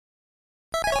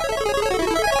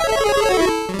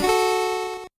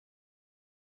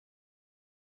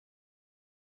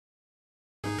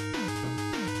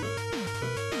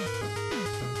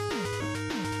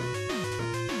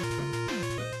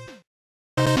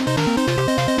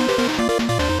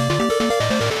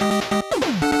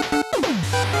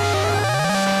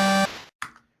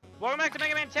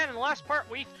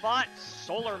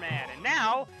Solar Man, and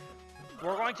now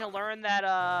we're going to learn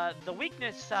that the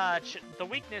weakness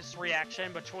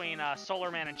reaction between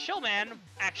Solar Man and Chill Man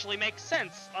actually makes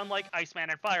sense, unlike Iceman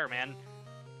and Fireman.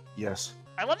 Yes.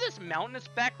 I love this mountainous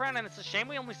background, and it's a shame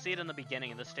we only see it in the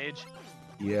beginning of the stage.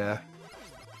 Yeah.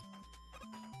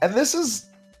 And this is...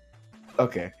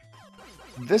 Okay.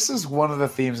 This is one of the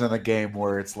themes in the game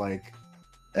where it's like...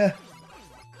 Eh.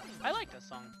 I like this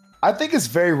song. I think it's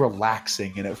very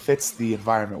relaxing, and it fits the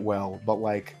environment well, but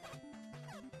like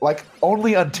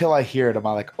only until I hear it am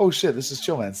I like, oh shit, this is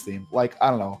Chill Man's theme. Like, I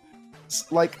don't know.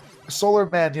 Like, Solar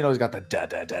Man, you know, he's got the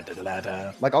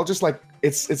da-da-da-da-da-da. Like, I'll just like...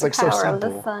 It's like so Power of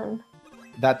simple. the sun.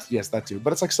 Yes, that too.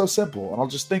 But it's like so simple, and I'll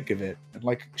just think of it. And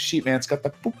like Sheep Man's got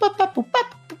the boop, boop, boop, boop, boop,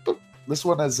 boop, boop. This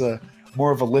one is more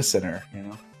of a listener, you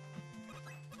know.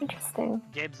 Interesting.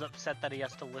 Gabe's upset that he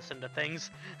has to listen to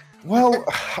things. Well,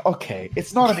 okay,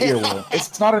 it's not an earworm.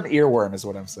 It's not an earworm, is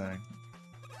what I'm saying.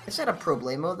 Is that a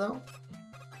problemo though?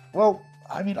 Well,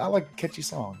 I mean, I like catchy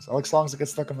songs. I like songs that get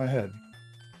stuck in my head.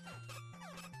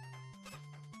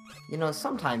 You know,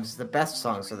 sometimes the best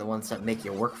songs are the ones that make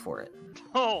you work for it.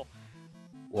 Oh.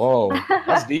 Whoa,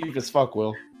 that's deep as fuck,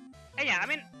 Will. Hey, yeah, I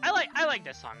mean, I like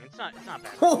this song. It's not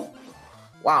bad. Oh,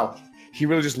 wow. He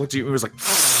really just looked at you and was like,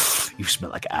 "You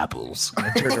smell like apples." And I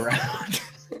turned around.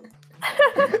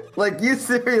 Like, you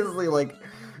seriously, like,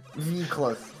 V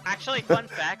close. Actually, fun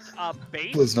fact,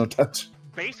 Bass... Please, no touch.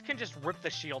 Bass can just rip the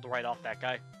shield right off that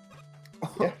guy.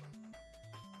 Yeah.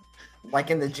 Like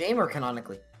in the game or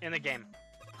canonically? In the game.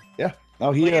 Yeah.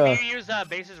 No, he, like, if you use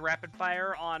Bass's rapid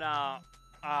fire on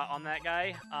that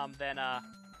guy, then,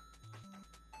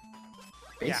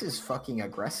 Bass is fucking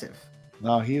aggressive.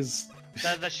 No, he's...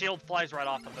 The shield flies right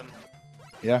off of him.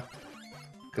 Yeah.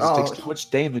 Because it takes too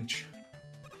much damage.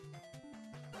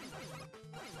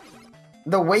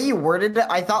 The way you worded it,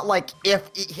 I thought, like, if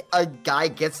a guy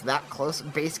gets that close,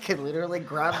 Bass can literally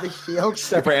grab the shield.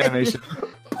 Separate animation.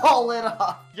 Pull it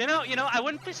off. You know, I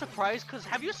wouldn't be surprised, because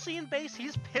have you seen Bass?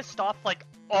 He's pissed off, like,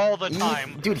 all the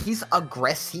time. Dude, he's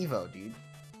aggressivo, dude.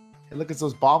 Hey, look at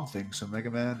those bomb things from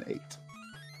Mega Man 8.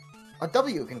 A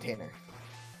W container.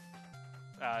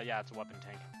 Yeah, it's a weapon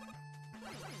tank.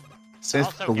 Says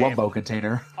Also, the Gabe. Wumbo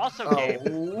container. Also,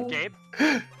 Oh. Gabe,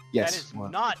 Yes. that is what?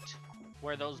 not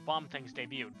where those bomb things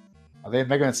debuted. Are they in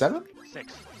Mega Man 7?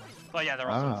 6. But yeah, they're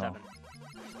also in Oh. 7.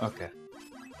 Okay.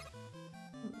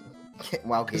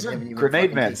 Wow, These Gabe, are haven't even Grenade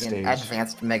fucking Man taken stage.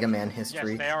 advanced Mega Man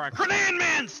history. Yes, they are on Grenade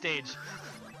Man stage!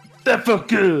 That felt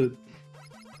good!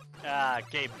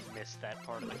 Gabe missed that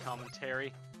part of the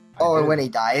commentary. Oh, I and did. when he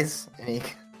dies, and he...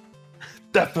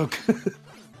 That felt good.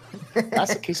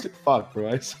 That's a case of fuck, bro,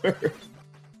 I swear.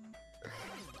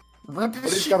 Rip But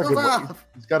his he's got a shield good off!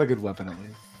 he's got a good weapon at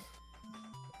least.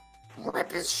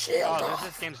 Rip his shield Oh, off!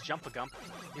 this game's Jump-a-Gump.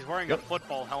 He's wearing Yep. a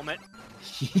football helmet.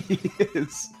 He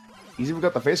is. He's even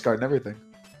got the face guard and everything.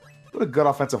 What a good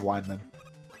offensive lineman.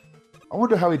 I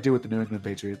wonder how he'd do with the New England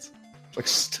Patriots. Like,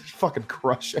 fucking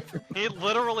crush everyone. He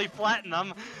literally flattened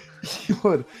them. He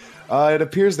would. It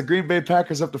appears the Green Bay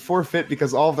Packers have to forfeit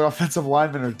because all of their offensive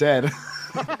linemen are dead.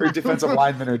 Or defensive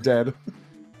linemen are dead.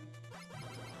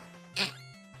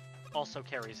 Also,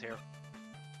 Carrie's here.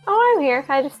 Oh, I'm here.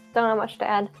 I just don't have much to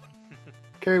add.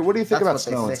 Carrie, what do you think That's about what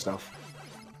they snow and say. stuff?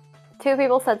 Two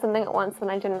people said something at once,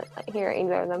 and I didn't hear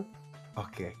either of them.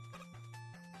 Okay.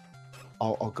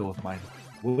 I'll go with mine.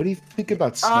 What do you think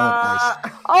about snow and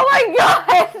ice? Oh my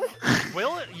god!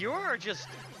 Will, you're just...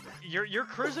 You're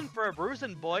cruising for a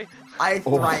bruising, boy. I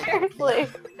Oh. thrive. Seriously.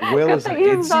 Will is an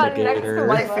He's not next to instigator.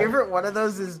 My me. favorite one of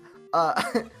those is,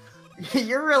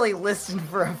 you're really listening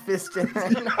for a fist in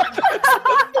That's the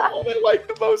one I like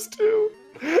the most too.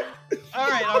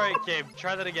 Alright, Gabe.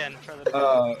 Try that again.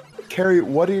 Carrie,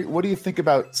 what do you think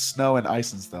about snow and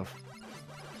ice and stuff?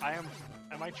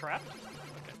 Am I trapped?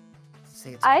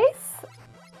 Say it's Ice?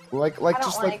 Like I don't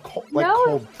just like no,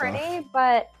 cold it's pretty, stuff.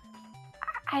 but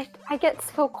I get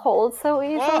so cold so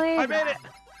easily. Oh, I made it!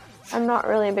 I'm not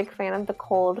really a big fan of the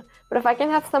cold, but if I can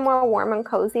have somewhere warm and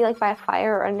cozy, like by a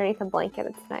fire or underneath a blanket,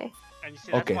 it's nice. And you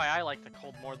see, that's Okay. why I like the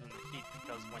cold more than the heat,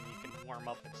 because when you can warm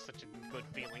up, it's such a good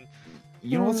feeling.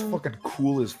 You know what's fucking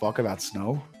cool as fuck about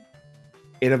snow?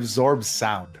 It absorbs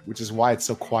sound, which is why it's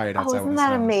so quiet Oh, outside when isn't it that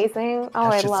snows. amazing? Oh,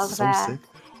 That I shit's love so that. sick.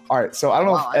 All right, so I don't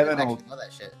know wow, if I didn't Evan will. actually know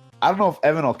that shit. I don't know if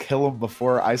Evan will kill him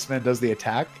before Iceman does the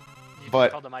attack. You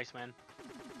But- called him Iceman.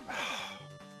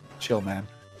 Chill, man.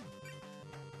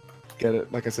 Get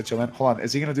it? Like I said, chill, man. Hold on.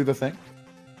 Is he gonna do the thing?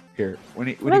 Here, when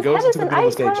he But his goes head into is the an middle of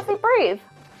ice. the How stage, does he breathe?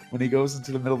 when he goes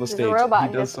into the middle of the He's a stage, robot, he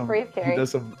he does doesn't some. breathe, He Carrie.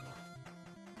 does some.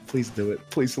 Please do it.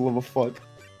 Please, for the love of fuck.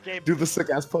 Gabe, Do the sick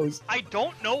ass pose. I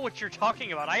don't know what you're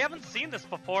talking about. I haven't seen this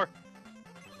before.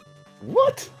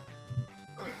 What?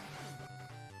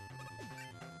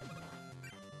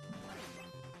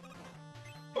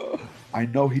 I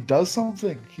know he does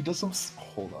something. He does some.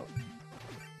 Hold up.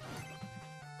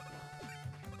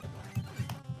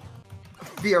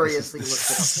 Furiously This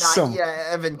looks is it up. so- Yeah,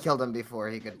 Evan killed him before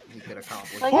he could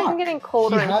accomplish. Like it. I'm getting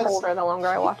colder He and has- colder the longer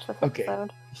I watch this Okay.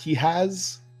 episode. He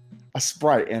has a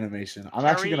sprite animation. I'm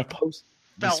actually Terry gonna post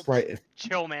the felt sprite.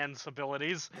 Chillman's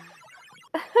abilities.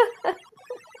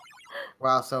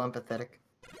 Wow, so empathetic.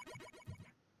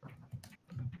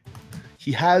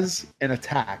 He has an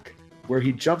attack where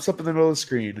he jumps up in the middle of the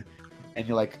screen, and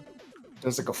he like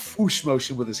does like a whoosh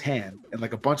motion with his hand, and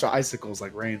like a bunch of icicles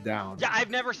like rain down. Yeah,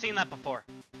 I've never seen that before.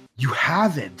 You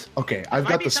haven't? Okay, I've Might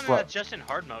got be the something sprite. that's just in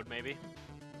hard mode, maybe.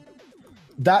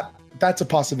 That's a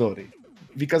possibility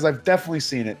because I've definitely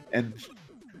seen it. And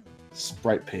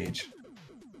sprite page.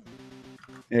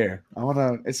 Here, I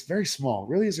wanna. It's very small.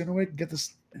 Really, is there no way to get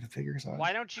this in a bigger size?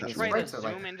 Why don't you That's try to sprites are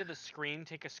zoom like- into the screen,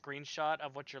 take a screenshot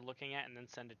of what you're looking at, and then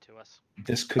send it to us?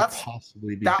 This could That's-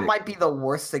 possibly be. That big. might be the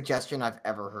worst suggestion I've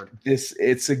ever heard.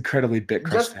 It's incredibly bit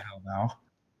crushed Just- to hell now.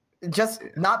 Just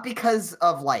not because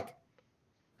of like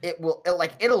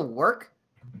it'll work.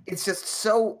 It's just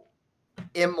so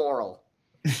immoral.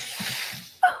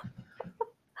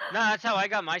 No, that's how I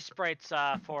got my sprites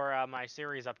for my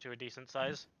series up to a decent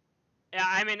size. Yeah,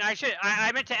 I mean,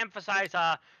 I meant to emphasize,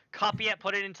 copy it,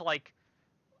 put it into like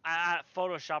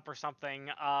Photoshop or something.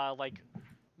 Like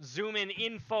zoom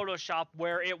in Photoshop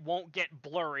where it won't get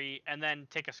blurry, and then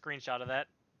take a screenshot of that.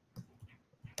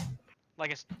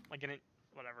 Like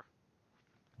whatever.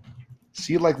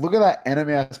 See, like, look at that anime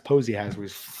ass pose he has where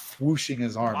he's whooshing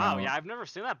his arm Wow, out. yeah, I've never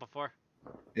seen that before.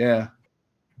 Yeah.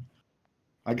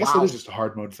 I guess Wow. it is just a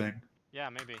hard mode thing. Yeah,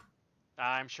 maybe.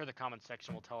 I'm sure the comment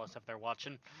section will tell us if they're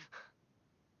watching.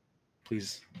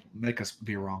 Please make us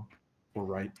be wrong or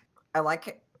right. I like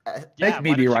it. Yeah, Make me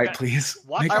why be don't you right, guys- please.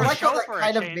 Watch Make I our me- like how show that for a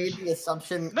kind of change. made the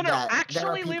assumption No, that there are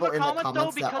actually leave people a in the comment though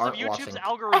comments that because of aren't YouTube's watching.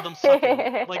 algorithm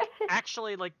sucking. Like,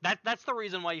 actually, like that's the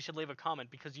reason why you should leave a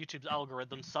comment, because YouTube's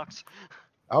algorithm sucks.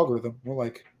 Algorithm. More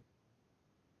like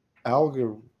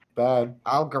bad.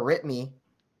 Algorithmy,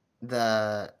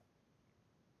 the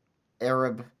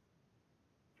Arab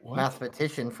What?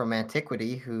 mathematician from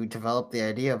antiquity who developed the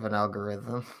idea of an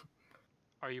algorithm.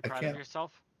 Are you I proud of can't-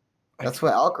 yourself? That's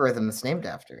what algorithm is named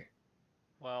after.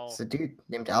 Well, It's a dude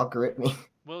named Algorithmy.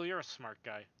 Will, you're a smart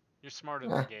guy. You're smarter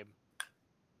Yeah. than Gabe.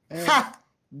 Eh, Ha!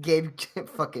 Gabe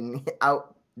fucking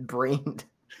outbrained.